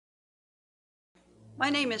My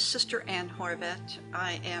name is Sister Ann Horvat.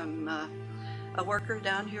 I am a worker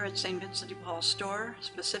down here at St. Vincent de Paul store,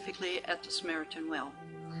 specifically at the Samaritan Well.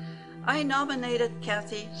 I nominated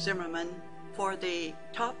Cathy Zimmerman for the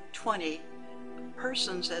top 20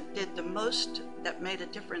 persons that did the most that made a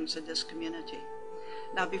difference in this community.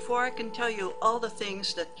 Now, before I can tell you all the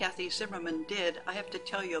things that Cathy Zimmerman did, I have to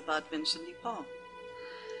tell you about Vincent de Paul.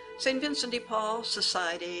 St. Vincent de Paul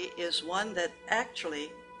Society is one that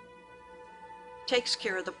actually takes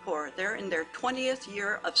care of the poor. They're in their 20th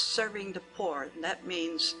year of serving the poor. And that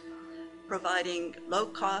means providing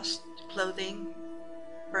low-cost clothing,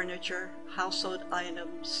 furniture, household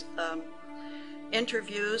items,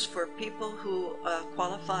 interviews for people who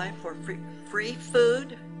qualify for free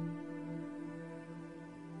food,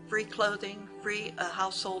 free clothing, free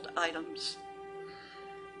household items.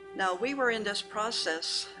 Now, we were in this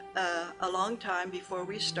process a long time before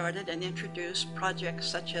we started and introduced projects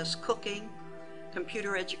such as cooking,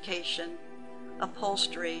 computer education,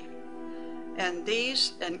 upholstery, and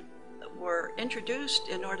these were introduced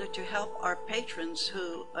in order to help our patrons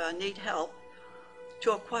who need help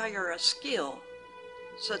to acquire a skill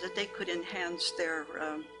so that they could enhance their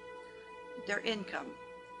income.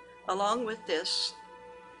 Along with this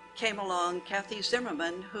came along Cathy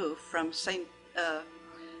Zimmerman, who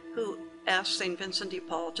asked St. Vincent de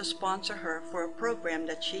Paul to sponsor her for a program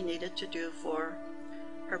that she needed to do for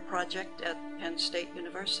her project at Penn State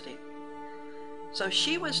University. So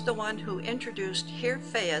she was the one who introduced Here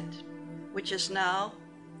Fayette, which is now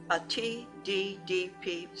a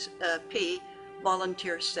TDDP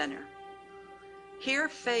volunteer center. Here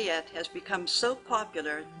Fayette has become so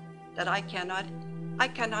popular that I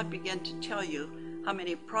cannot begin to tell you how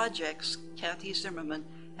many projects Cathy Zimmerman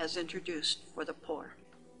has introduced for the poor.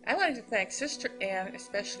 I wanted to thank Sister Ann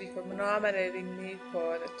especially for nominating me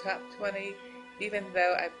for the top 20, even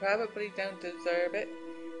though I probably don't deserve it,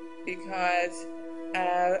 because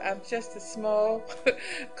I'm just a small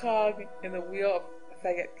cog in the wheel of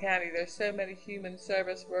Fayette County. There's so many human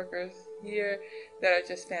service workers here that are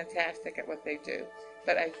just fantastic at what they do.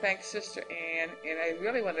 But I thank Sister Ann, and I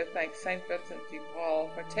really want to thank St. Vincent de Paul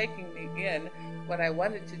for taking me in when I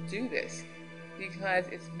wanted to do this, because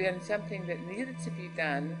it's been something that needed to be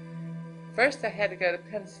done. First, I had to go to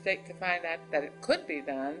Penn State to find out that it could be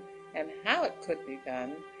done and how it could be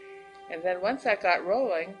done. And then once I got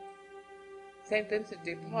rolling, St. Vincent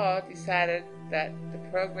de Paul decided that the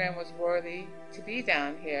program was worthy to be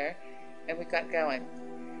down here, and we got going.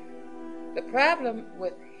 The problem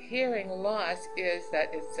with hearing loss is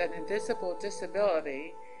that it's an invisible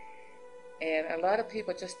disability, and a lot of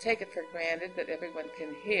people just take it for granted that everyone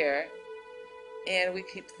can hear. And we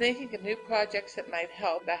keep thinking of new projects that might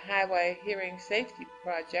help. The Highway Hearing Safety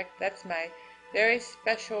Project, that's my very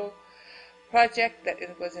special project that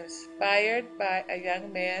was inspired by a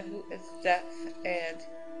young man who is deaf, and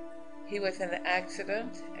he was in an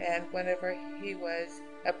accident, and whenever he was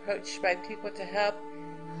approached by people to help,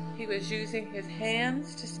 he was using his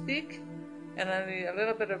hands to speak and only a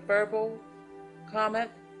little bit of verbal comment,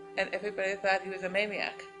 and everybody thought he was a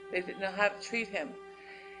maniac. They didn't know how to treat him.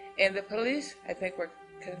 And the police, I think, were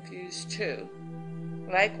confused too.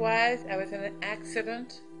 Likewise, I was in an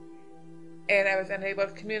accident, and I was unable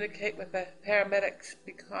to communicate with the paramedics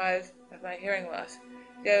because of my hearing loss.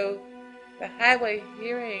 So the Highway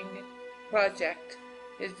Hearing Project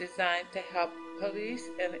is designed to help police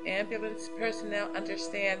and ambulance personnel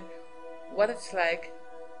understand what it's like,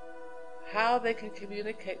 how they can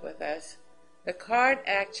communicate with us. The card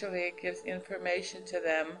actually gives information to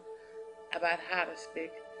them about how to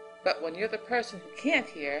speak. But when you're the person who can't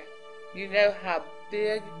hear, you know how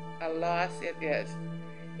big a loss it is.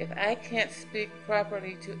 If I can't speak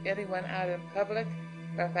properly to anyone out in public,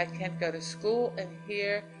 or if I can't go to school and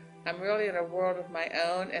hear, I'm really in a world of my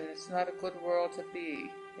own, and it's not a good world to be.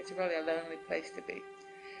 It's really a lonely place to be.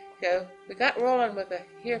 So we got rolling with the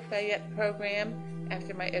Here Fayette program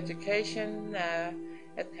after my education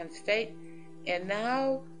at Penn State, and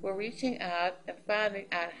now we're reaching out and finding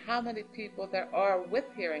out how many people there are with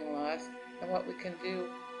hearing loss and what we can do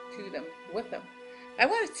to them, with them. I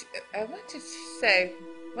want to say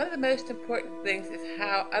one of the most important things is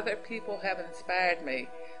how other people have inspired me.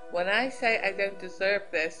 When I say I don't deserve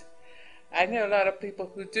this, I know a lot of people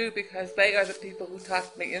who do, because they are the people who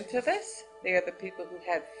talked me into this. They are the people who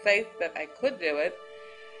had faith that I could do it.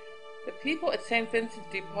 The people at St. Vincent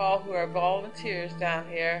de Paul who are volunteers down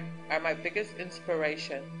here are my biggest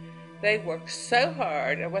inspiration. They work so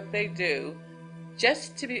hard at what they do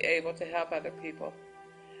just to be able to help other people.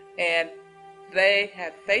 And they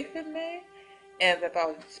have faith in me, and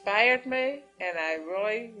they've inspired me, and I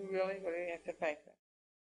really, really, really have to thank them.